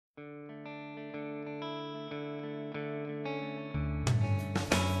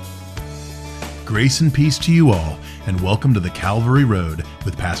Grace and peace to you all, and welcome to the Calvary Road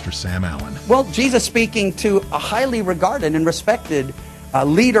with Pastor Sam Allen. Well, Jesus, speaking to a highly regarded and respected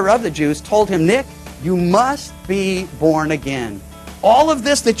leader of the Jews, told him, Nick, you must be born again. All of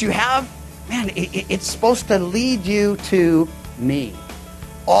this that you have, man, it's supposed to lead you to me.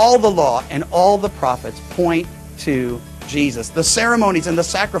 All the law and all the prophets point to Jesus. The ceremonies and the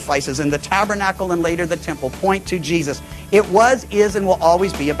sacrifices and the tabernacle and later the temple point to Jesus. It was, is, and will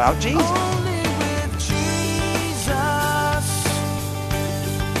always be about Jesus. Only with Jesus.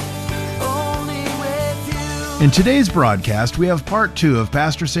 Only with you. In today's broadcast, we have part 2 of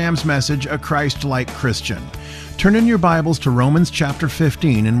Pastor Sam's message, A Christ-Like Christian. Turn in your Bibles to Romans chapter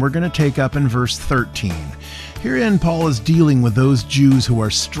 15, and we're going to take up in verse 13. Herein, Paul is dealing with those Jews who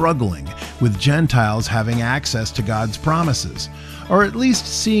are struggling with Gentiles having access to God's promises, or at least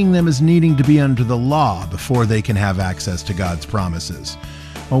seeing them as needing to be under the law before they can have access to God's promises.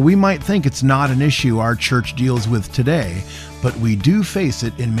 Well, we might think it's not an issue our church deals with today, but we do face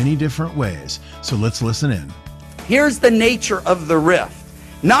it in many different ways. So let's listen in. Here's the nature of the rift.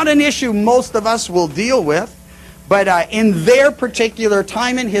 Not an issue most of us will deal with, but in their particular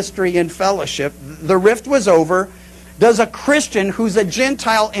time in history and fellowship, the rift was over. Does a Christian who's a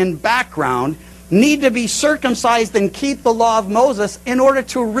Gentile in background need to be circumcised and keep the law of Moses in order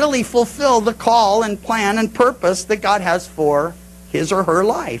to really fulfill the call and plan and purpose that God has for his or her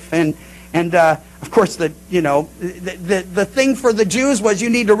life? And of course, the thing for the Jews was you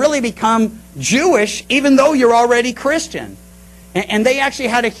need to really become Jewish even though you're already Christian. And they actually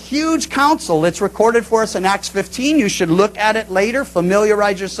had a huge council. It's recorded for us in Acts 15. You should look at it later,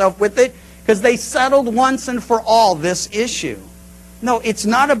 familiarize yourself with it, because they settled once and for all this issue. No, it's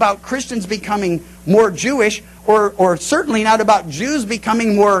not about Christians becoming more Jewish, or certainly not about Jews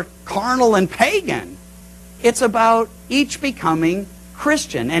becoming more carnal and pagan. It's about each becoming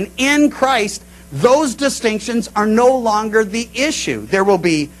Christian. And in Christ, those distinctions are no longer the issue. There will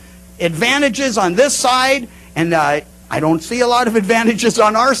be advantages on this side, and I don't see a lot of advantages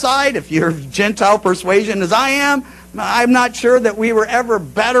on our side. If you're Gentile persuasion as I am, I'm not sure that we were ever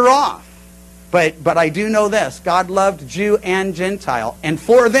better off. But I do know this. God loved Jew and Gentile. And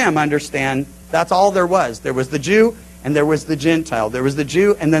for them, understand, that's all there was. There was the Jew and there was the Gentile. There was the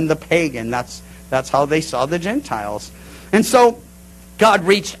Jew and then the pagan. That's how they saw the Gentiles. And so God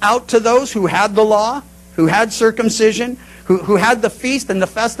reached out to those who had the law, who had circumcision, who had the feast and the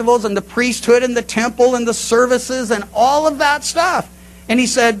festivals and the priesthood and the temple and the services and all of that stuff. And he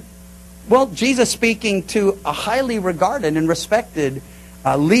said, well, Jesus, speaking to a highly regarded and respected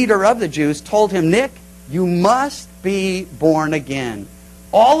leader of the Jews, told him, Nick, you must be born again.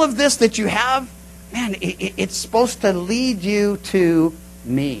 All of this that you have, man, it's supposed to lead you to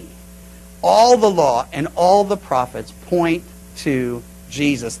me. All the law and all the prophets point to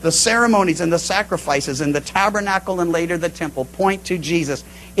Jesus. The ceremonies and the sacrifices and the tabernacle and later the temple point to Jesus.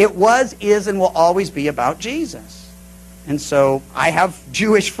 It was, is, and will always be about Jesus. And so I have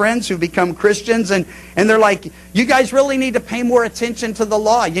Jewish friends who become Christians, and they're like, you guys really need to pay more attention to the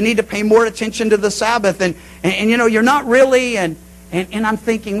law. You need to pay more attention to the Sabbath. And you know, you're not really... And I'm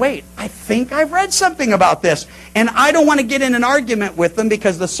thinking, wait, I think I've read something about this. And I don't want to get in an argument with them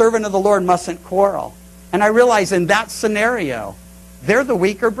because the servant of the Lord mustn't quarrel. And I realize in that scenario, they're the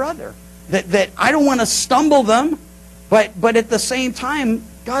weaker brother. That I don't want to stumble them, but at the same time,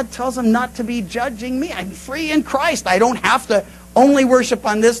 God tells them not to be judging me. I'm free in Christ. I don't have to only worship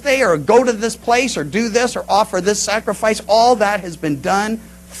on this day or go to this place or do this or offer this sacrifice. All that has been done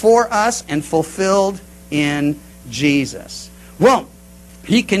for us and fulfilled in Jesus. Well,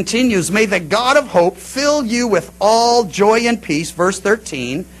 he continues, may the God of hope fill you with all joy and peace, verse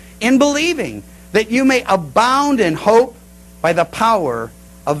 13, in believing, that you may abound in hope by the power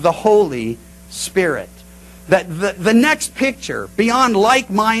of the Holy Spirit. That the next picture, beyond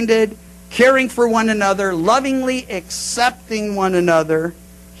like-minded, caring for one another, lovingly accepting one another,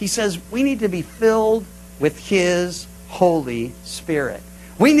 he says we need to be filled with His Holy Spirit.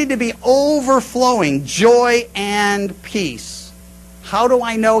 We need to be overflowing joy and peace. How do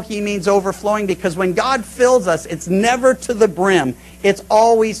I know he means overflowing? Because when God fills us, it's never to the brim. It's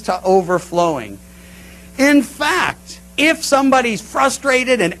always to overflowing. In fact, if somebody's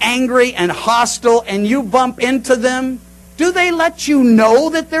frustrated and angry and hostile and you bump into them, do they let you know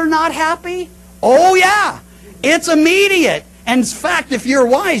that they're not happy? Oh yeah, it's immediate. And in fact, if you're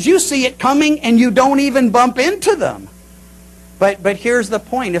wise, you see it coming and you don't even bump into them. But here's the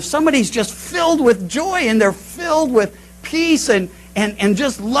point. If somebody's just filled with joy and they're filled with peace and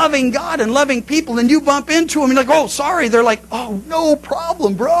just loving God and loving people, and you bump into them and you're like, oh, sorry. They're like, oh, no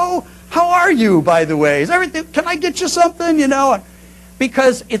problem, bro. How are you, by the way? Is everything, can I get you something, you know?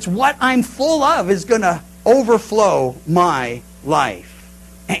 because it's what I'm full of is going to overflow my life.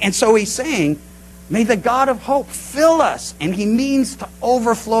 And so he's saying, may the God of hope fill us. And he means to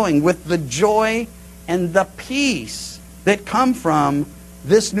overflowing with the joy and the peace that come from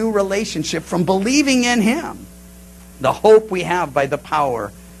this new relationship, from believing in him. The hope we have by the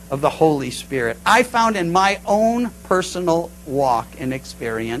power of the Holy Spirit. I found in my own personal walk and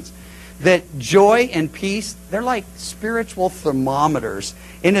experience that joy and peace, they're like spiritual thermometers.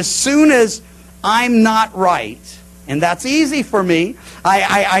 And as soon as I'm not right, and that's easy for me,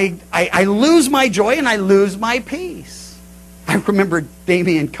 I lose my joy and I lose my peace. I remember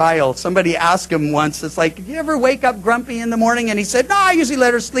Damien Kyle, somebody asked him once, it's like, do you ever wake up grumpy in the morning? And he said, no, I usually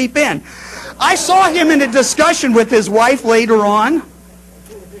let her sleep in. I saw him in a discussion with his wife later on.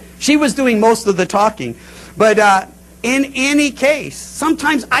 She was doing most of the talking. But in any case,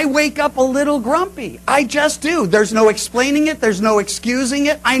 sometimes I wake up a little grumpy. I just do. There's no explaining it. There's no excusing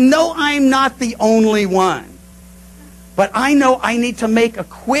it. I know I'm not the only one. But I know I need to make a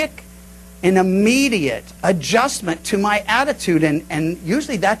quick and immediate adjustment to my attitude. And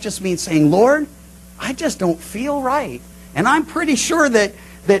usually that just means saying, Lord, I just don't feel right. And I'm pretty sure that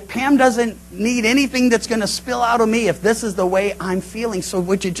Pam doesn't need anything that's going to spill out of me if this is the way I'm feeling. So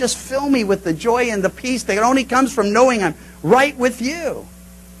would you just fill me with the joy and the peace that only comes from knowing I'm right with you?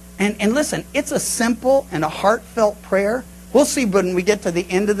 And listen, it's a simple and a heartfelt prayer. We'll see when we get to the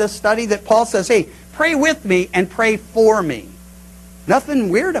end of this study that Paul says, hey, pray with me and pray for me. Nothing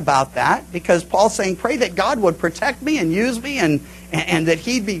weird about that, because Paul's saying, pray that God would protect me and use me and that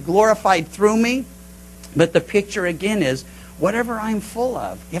he'd be glorified through me. But the picture again is, whatever I'm full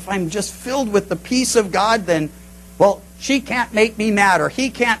of, if I'm just filled with the peace of God, then, well, she can't make me mad, or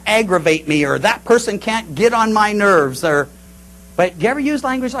he can't aggravate me, or that person can't get on my nerves. But do you ever use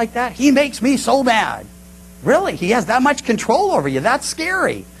language like that? He makes me so mad. Really? He has that much control over you? That's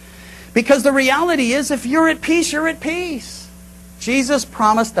scary. Because the reality is, if you're at peace, you're at peace. Jesus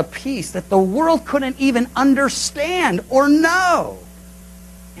promised a peace that the world couldn't even understand or know.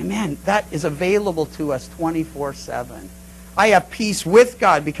 And man, that is available to us 24/7. I have peace with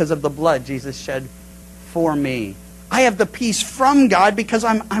God because of the blood Jesus shed for me. I have the peace from God because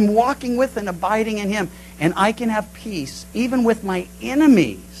I'm walking with and abiding in him. And I can have peace even with my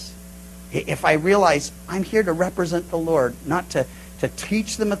enemies if I realize I'm here to represent the Lord, not to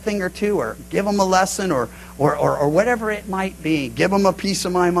teach them a thing or two, or give them a lesson, or whatever it might be. Give them a piece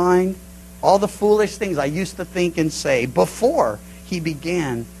of my mind. All the foolish things I used to think and say before he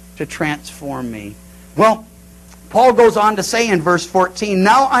began to transform me. Well, Paul goes on to say in verse 14,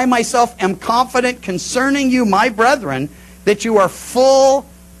 now I myself am confident concerning you, my brethren, that you are full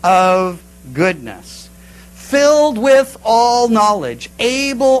of goodness, filled with all knowledge,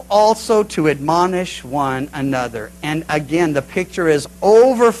 able also to admonish one another. And again, the picture is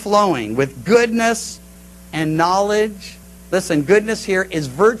overflowing with goodness and knowledge. Listen, goodness here is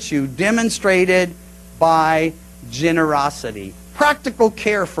virtue demonstrated by generosity. Practical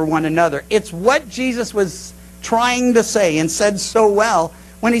care for one another. It's what Jesus was trying to say and said so well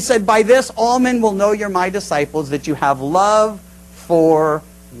when he said, by this all men will know you're my disciples, that you have love for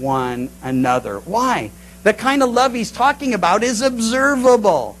one another. Why? The kind of love he's talking about is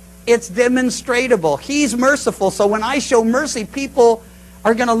observable. It's demonstratable. He's merciful, so when I show mercy, people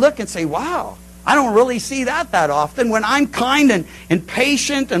are going to look and say, wow, I don't really see that often. When I'm kind and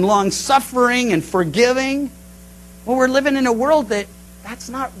patient and long-suffering and forgiving, well, we're living in a world that's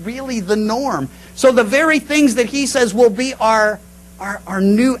not really the norm. So the very things that he says will be our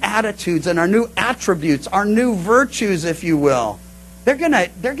new attitudes and our new attributes, our new virtues, if you will, they're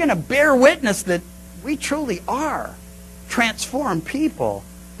gonna bear witness that we truly are transformed people.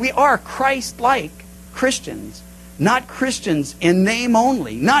 We are Christ-like Christians, not Christians in name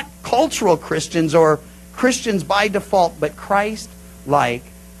only, not cultural Christians or Christians by default, but Christ-like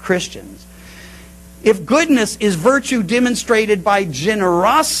Christians. If goodness is virtue demonstrated by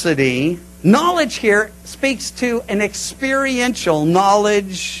generosity, knowledge here speaks to an experiential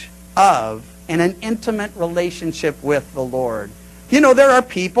knowledge of and an intimate relationship with the Lord. You know, there are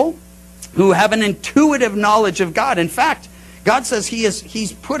people who have an intuitive knowledge of God. In fact, God says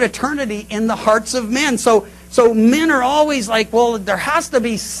He's put eternity in the hearts of men. So men are always like, well, there has to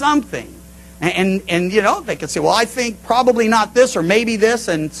be something. And you know, they can say, well, I think probably not this or maybe this.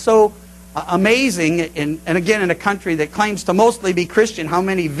 And so amazing, and again, in a country that claims to mostly be Christian, how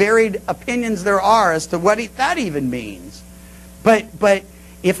many varied opinions there are as to what that even means. But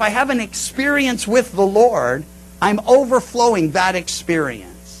if I have an experience with the Lord, I'm overflowing that experience.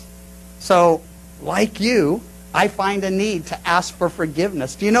 So, like you, I find a need to ask for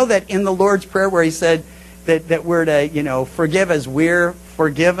forgiveness. Do you know that in the Lord's Prayer where He said, that we're to, forgive as we're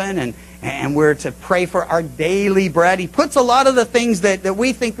forgiven, and we're to pray for our daily bread. He puts a lot of the things that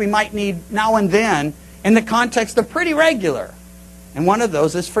we think we might need now and then in the context of pretty regular. And one of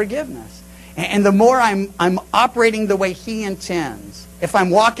those is forgiveness. And the more I'm operating the way He intends, if I'm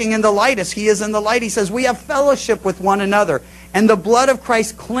walking in the light as He is in the light, He says we have fellowship with one another. And the blood of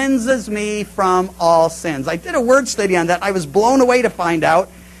Christ cleanses me from all sins. I did a word study on that. I was blown away to find out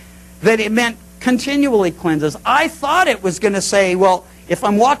that it meant continually cleanses. I thought it was going to say, well, if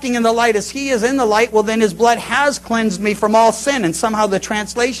I'm walking in the light as He is in the light, well, then His blood has cleansed me from all sin. And somehow the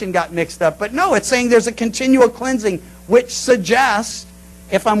translation got mixed up. But no, it's saying there's a continual cleansing, which suggests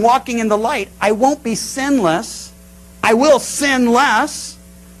if I'm walking in the light, I won't be sinless. I will sin less,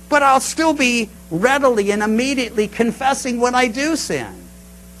 but I'll still be readily and immediately confessing when I do sin.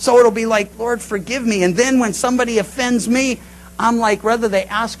 So it'll be like, Lord, forgive me. And then when somebody offends me, I'm like, whether they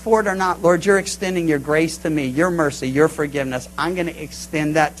ask for it or not, Lord, You're extending Your grace to me, Your mercy, Your forgiveness. I'm going to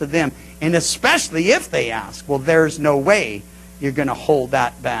extend that to them. And especially if they ask, well, there's no way You're going to hold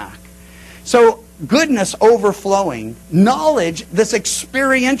that back. So goodness overflowing, knowledge, this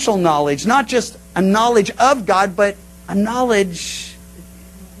experiential knowledge, not just a knowledge of God, but a knowledge,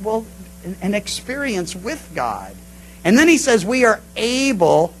 well, an experience with God. And then he says we are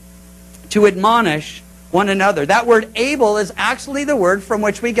able to admonish one another. That word able is actually the word from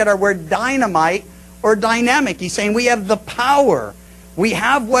which we get our word dynamite or dynamic. He's saying we have the power. We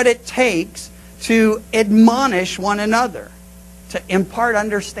have what it takes to admonish one another, to impart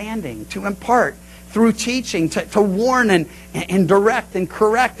understanding, to impart through teaching, to warn and direct and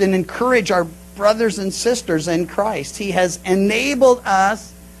correct and encourage our brothers and sisters in Christ. He has enabled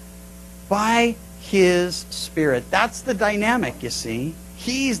us by His Spirit. That's the dynamic, you see.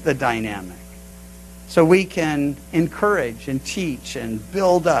 He's the dynamic. So we can encourage and teach and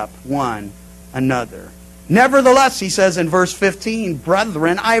build up one another. Nevertheless, he says in verse 15,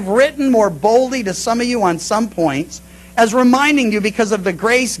 brethren, I've written more boldly to some of you on some points, as reminding you because of the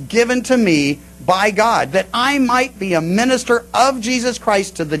grace given to me by God, that I might be a minister of Jesus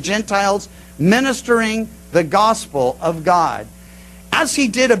Christ to the Gentiles, ministering the gospel of God. As he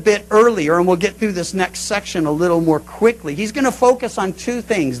did a bit earlier, and we'll get through this next section a little more quickly, he's going to focus on two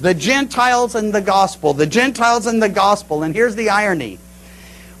things, the Gentiles and the gospel. The Gentiles and the gospel. And here's the irony.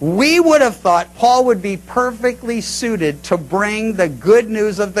 We would have thought Paul would be perfectly suited to bring the good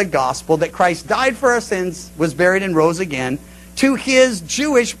news of the gospel, that Christ died for our sins, was buried and rose again, to his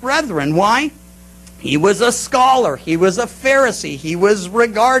Jewish brethren. Why? He was a scholar. He was a Pharisee. He was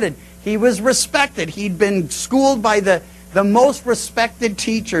regarded. He was respected. He'd been schooled by the most respected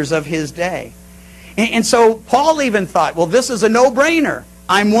teachers of his day. And so Paul even thought, well, this is a no-brainer.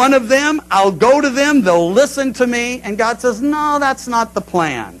 I'm one of them. I'll go to them. They'll listen to me. And God says, no, that's not the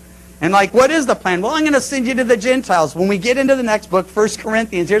plan. And like, what is the plan? Well, I'm going to send you to the Gentiles. When we get into the next book, 1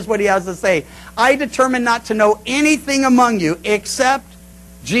 Corinthians, here's what he has to say. I determined not to know anything among you except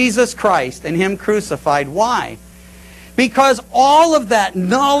Jesus Christ and Him crucified. Why? Because all of that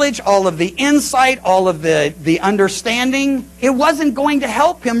knowledge, all of the insight, all of the understanding, it wasn't going to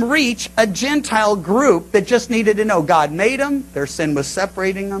help him reach a Gentile group that just needed to know God made them, their sin was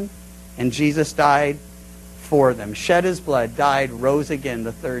separating them, and Jesus died for them, shed His blood, died, rose again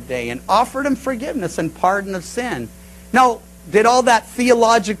the third day, and offered them forgiveness and pardon of sin. Now, did all that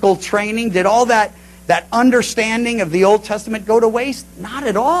theological training, did all that understanding of the Old Testament go to waste? Not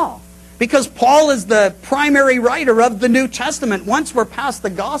at all. Because Paul is the primary writer of the New Testament. Once we're past the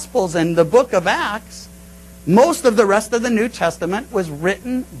Gospels and the book of Acts, most of the rest of the New Testament was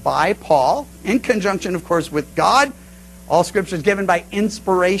written by Paul, in conjunction, of course, with God. All Scripture is given by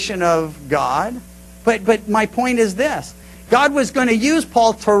inspiration of God. But my point is this. God was going to use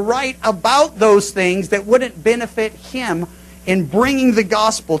Paul to write about those things that wouldn't benefit him in bringing the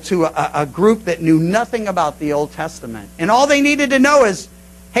gospel to a group that knew nothing about the Old Testament. And all they needed to know is,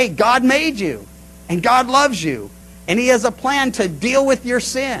 hey, God made you, and God loves you, and He has a plan to deal with your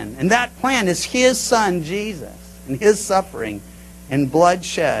sin. And that plan is His Son, Jesus, and His suffering, and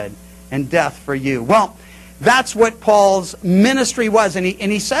bloodshed, and death for you. Well, that's what Paul's ministry was. And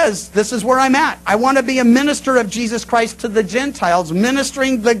he says, this is where I'm at. I want to be a minister of Jesus Christ to the Gentiles,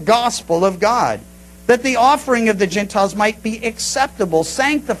 ministering the gospel of God, that the offering of the Gentiles might be acceptable,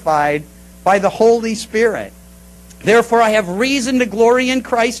 sanctified by the Holy Spirit. Therefore, I have reason to glory in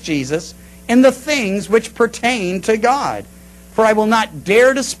Christ Jesus in the things which pertain to God. For I will not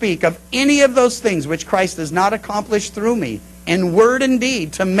dare to speak of any of those things which Christ has not accomplished through me, in word and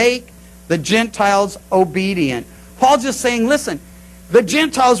deed, to make the Gentiles obedient. Paul's just saying, listen, the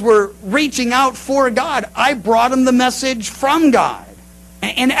Gentiles were reaching out for God. I brought them the message from God.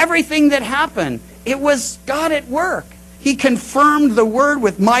 And everything that happened It was God at work. He confirmed the word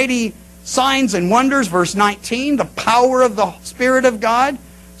with mighty signs and wonders. Verse 19, the power of the Spirit of God.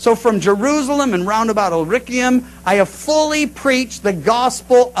 So from Jerusalem and round about Illyricum, I have fully preached the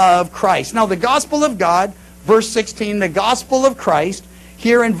gospel of Christ. Now the gospel of God, verse 16, the gospel of Christ,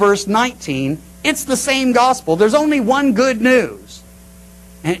 here in verse 19, it's the same gospel. There's only one good news.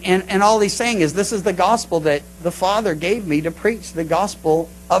 And all he's saying is, this is the gospel that the Father gave me to preach, the gospel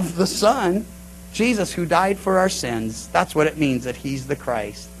of the Son, Jesus, who died for our sins. That's what it means, that he's the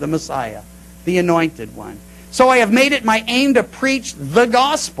Christ, the Messiah, the anointed one. So I have made it my aim to preach the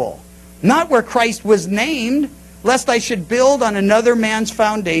gospel, not where Christ was named, lest I should build on another man's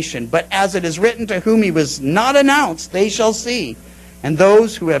foundation. But as it is written, to whom he was not announced, they shall see, and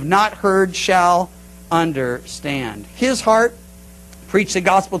those who have not heard shall understand. His heart, preach the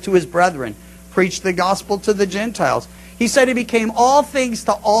gospel to his brethren, preach the gospel to the Gentiles. He said he became all things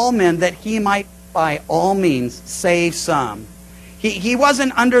to all men, that he might by all means save some. He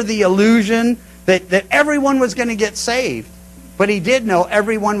wasn't under the illusion that everyone was going to get saved. But he did know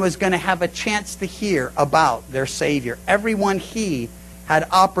everyone was going to have a chance to hear about their Savior. Everyone he had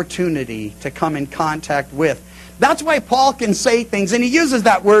opportunity to come in contact with. That's why Paul can say things, and he uses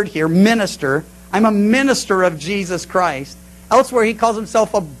that word here, minister. I'm a minister of Jesus Christ. Elsewhere he calls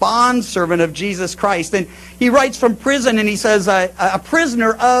himself a bondservant of Jesus Christ. And he writes from prison and he says, a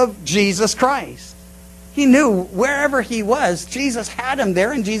prisoner of Jesus Christ. He knew wherever he was, Jesus had him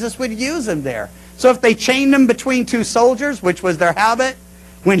there and Jesus would use him there. So if they chained him between two soldiers, which was their habit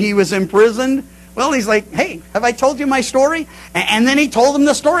when he was imprisoned, well, he's like, hey, have I told you my story? And then he told them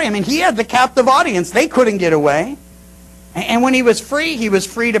the story. I mean, he had the captive audience. They couldn't get away. And when he was free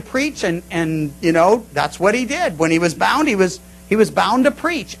to preach, and you know, that's what he did. When he was bound, he was bound to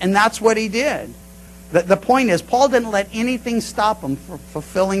preach, and that's what he did. The point is, Paul didn't let anything stop him from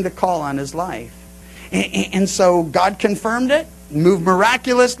fulfilling the call on his life. And so God confirmed it, moved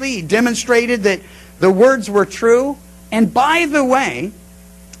miraculously. He demonstrated that the words were true. And by the way,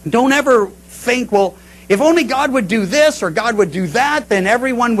 don't ever think, well, if only God would do this or God would do that, then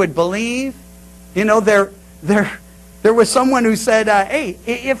everyone would believe. You know, there was someone who said, hey,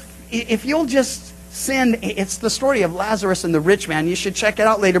 if you'll just send, it's the story of Lazarus and the rich man. You should check it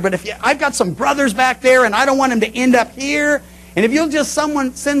out later. But I've got some brothers back there, and I don't want him to end up here. And if you'll just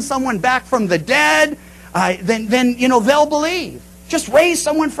send someone back from the dead, then you know, they'll believe. Just raise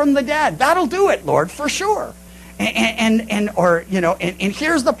someone from the dead. That'll do it, Lord, for sure. And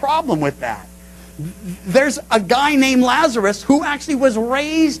here's the problem with that. There's a guy named Lazarus who actually was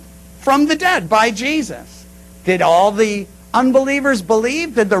raised from the dead by Jesus. Did all the unbelievers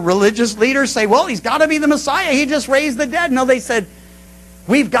believe? Did the religious leaders say, well, he's got to be the Messiah, he just raised the dead? No, they said,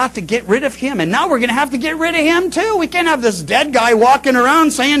 we've got to get rid of him, and now we're going to have to get rid of him too. We can't have this dead guy walking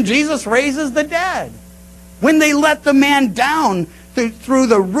around saying Jesus raises the dead. When they let the man down through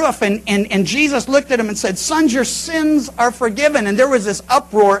the roof, and Jesus looked at him and said, sons, your sins are forgiven. And there was this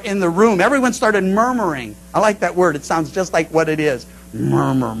uproar in the room. Everyone started murmuring. I like that word. It sounds just like what it is.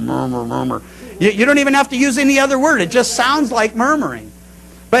 Murmur, murmur, murmur. You don't even have to use any other word. It just sounds like murmuring.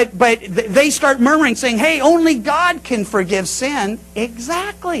 But they start murmuring, saying, hey, only God can forgive sin.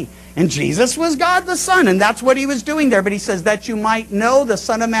 Exactly. And Jesus was God the Son, and that's what he was doing there. But he says, that you might know the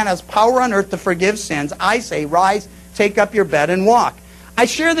Son of Man has power on earth to forgive sins. I say, rise, take up your bed, and walk. I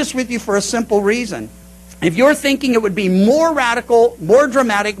share this with you for a simple reason. If you're thinking it would be more radical, more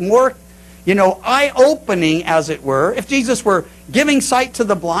dramatic, more, eye-opening, as it were, if Jesus were giving sight to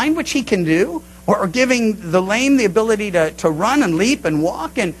the blind, which he can do, or giving the lame the ability to run and leap and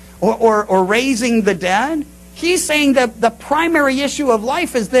walk, or raising the dead, he's saying that the primary issue of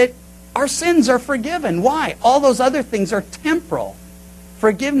life is that our sins are forgiven. Why? All those other things are temporal.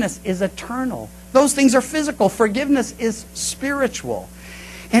 Forgiveness is eternal. Those things are physical. Forgiveness is spiritual.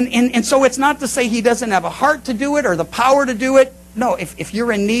 And so it's not to say he doesn't have a heart to do it or the power to do it. No, if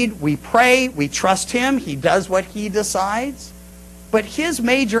you're in need, we pray, we trust him, he does what he decides. But his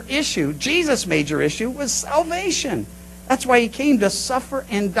major issue, Jesus' major issue, was salvation. That's why he came to suffer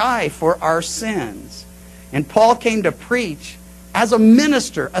and die for our sins. And Paul came to preach as a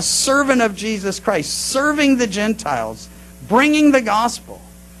minister, a servant of Jesus Christ, serving the Gentiles, bringing the gospel.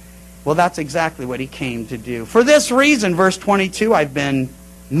 Well, that's exactly what he came to do. For this reason, verse 22, I've been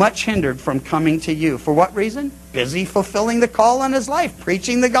much hindered from coming to you. For what reason? Busy fulfilling the call on his life,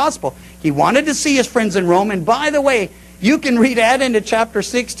 preaching the gospel. He wanted to see his friends in Rome. And by the way, you can read ahead into chapter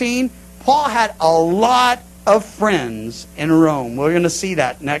 16. Paul had a lot of friends in Rome. We're going to see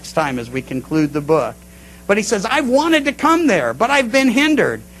that next time as we conclude the book. But he says, I've wanted to come there, but I've been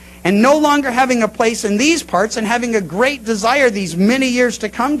hindered. And no longer having a place in these parts and having a great desire these many years to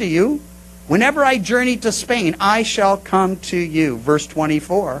come to you. Whenever I journey to Spain, I shall come to you. Verse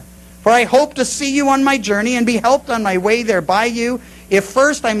 24. For I hope to see you on my journey and be helped on my way there by you, if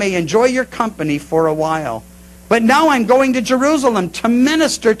first I may enjoy your company for a while. But now I'm going to Jerusalem to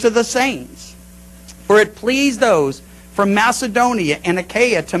minister to the saints. For it pleased those from Macedonia and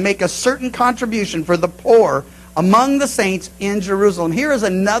Achaia to make a certain contribution for the poor among the saints in Jerusalem. Here is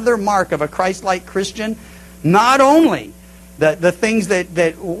another mark of a Christ-like Christian. Not only the things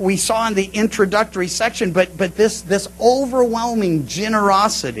that we saw in the introductory section, but this overwhelming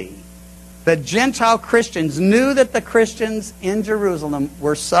generosity. The Gentile Christians knew that the Christians in Jerusalem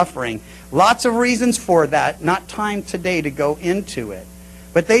were suffering. Lots of reasons for that. Not time today to go into it.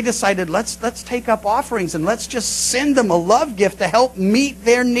 But they decided, let's take up offerings and let's just send them a love gift to help meet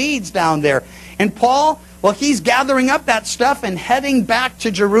their needs down there. And Paul, well, he's gathering up that stuff and heading back to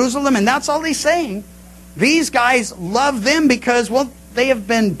Jerusalem, and that's all he's saying. These guys love them because, well, they have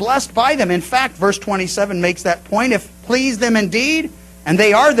been blessed by them. In fact, verse 27 makes that point. If please them indeed, and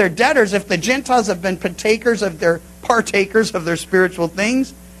they are their debtors, if the Gentiles have been partakers of their spiritual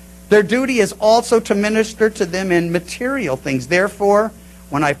things, their duty is also to minister to them in material things. Therefore,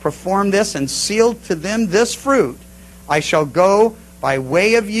 when I perform this and seal to them this fruit, I shall go by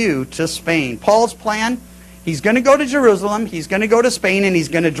way of you to Spain. Paul's plan, he's going to go to Jerusalem, he's going to go to Spain, and he's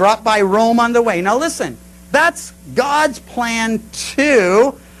going to drop by Rome on the way. Now listen, that's God's plan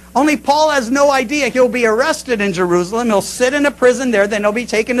too. Only Paul has no idea. He'll be arrested in Jerusalem. He'll sit in a prison there. Then he'll be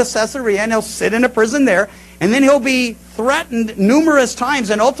taken to Caesarea, and he'll sit in a prison there. And then he'll be threatened numerous times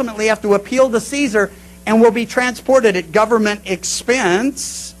and ultimately have to appeal to Caesar and will be transported at government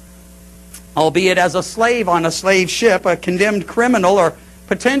expense, albeit as a slave on a slave ship, a condemned criminal or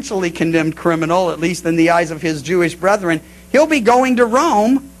potentially condemned criminal, at least in the eyes of his Jewish brethren. He'll be going to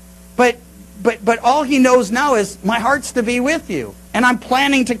Rome, but all he knows now is, my heart's to be with you. And I'm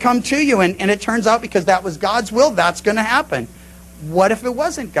planning to come to you. And it turns out because that was God's will, that's going to happen. What if it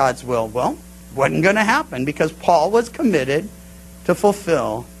wasn't God's will? Well, it wasn't going to happen because Paul was committed to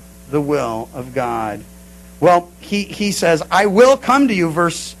fulfill the will of God. Well, he says, I will come to you,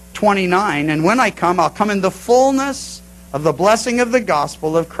 verse 29, and when I come, I'll come in the fullness of the blessing of the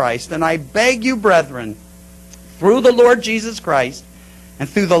gospel of Christ. And I beg you, brethren, through the Lord Jesus Christ, and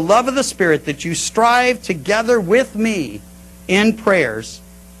through the love of the Spirit, that you strive together with me in prayers,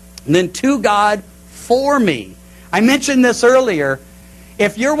 and then to God for me. I mentioned this earlier.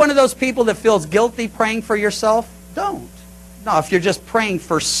 If you're one of those people that feels guilty praying for yourself, don't. No, if you're just praying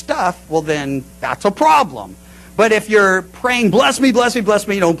for stuff, well then that's a problem. But if you're praying, bless me, bless me, bless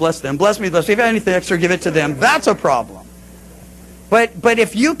me, don't bless them. Bless me, bless me. If you have anything extra, give it to them. That's a problem. But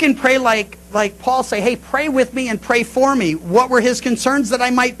if you can pray like Paul, say, hey, pray with me and pray for me. What were his concerns? That I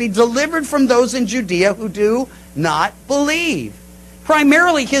might be delivered from those in Judea who do not believe.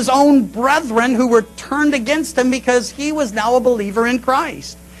 Primarily his own brethren who were turned against him because he was now a believer in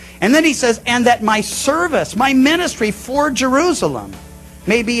Christ. And then he says, and that my service, my ministry for Jerusalem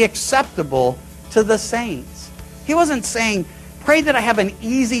may be acceptable to the saints. He wasn't saying, pray that I have an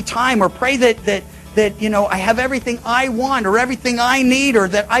easy time, or pray that I have everything I want or everything I need, or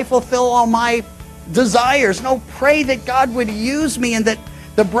that I fulfill all my desires. No, pray that God would use me and that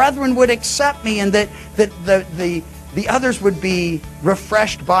the brethren would accept me and that the others would be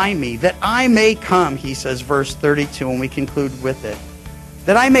refreshed by me, that I may come, he says, verse 32, and we conclude with it,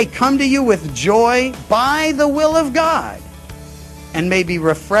 that I may come to you with joy by the will of God and may be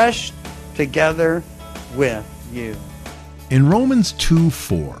refreshed together with you. In Romans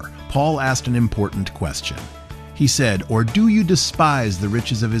 2:4, Paul asked an important question. He said, or do you despise the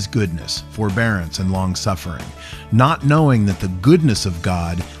riches of his goodness, forbearance, and long-suffering, not knowing that the goodness of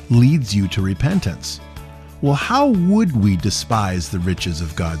God leads you to repentance? Well, how would we despise the riches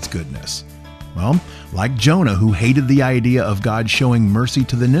of God's goodness? Well, like Jonah, who hated the idea of God showing mercy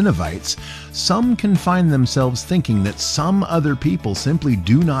to the Ninevites, some can find themselves thinking that some other people simply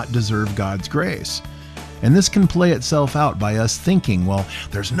do not deserve God's grace. And this can play itself out by us thinking, well,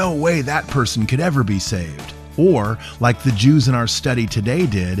 there's no way that person could ever be saved. Or, like the Jews in our study today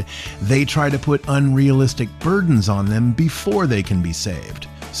did, they try to put unrealistic burdens on them before they can be saved,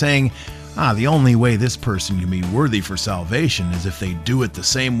 saying, the only way this person can be worthy for salvation is if they do it the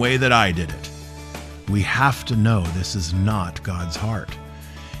same way that I did it. We have to know this is not God's heart.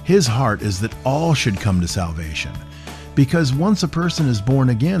 His heart is that all should come to salvation, because once a person is born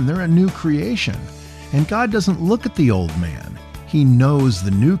again, they're a new creation. And God doesn't look at the old man. He knows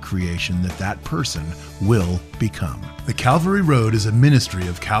the new creation that person will become. The Calvary Road is a ministry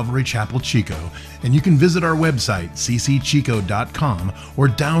of Calvary Chapel Chico, and you can visit our website, ccchico.com, or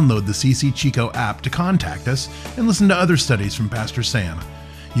download the CC Chico app to contact us and listen to other studies from Pastor Sam.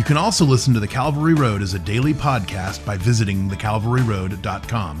 You can also listen to The Calvary Road as a daily podcast by visiting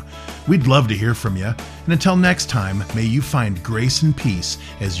thecalvaryroad.com. We'd love to hear from you, and until next time, may you find grace and peace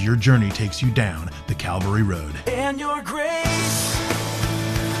as your journey takes you down the Calvary Road. And your grace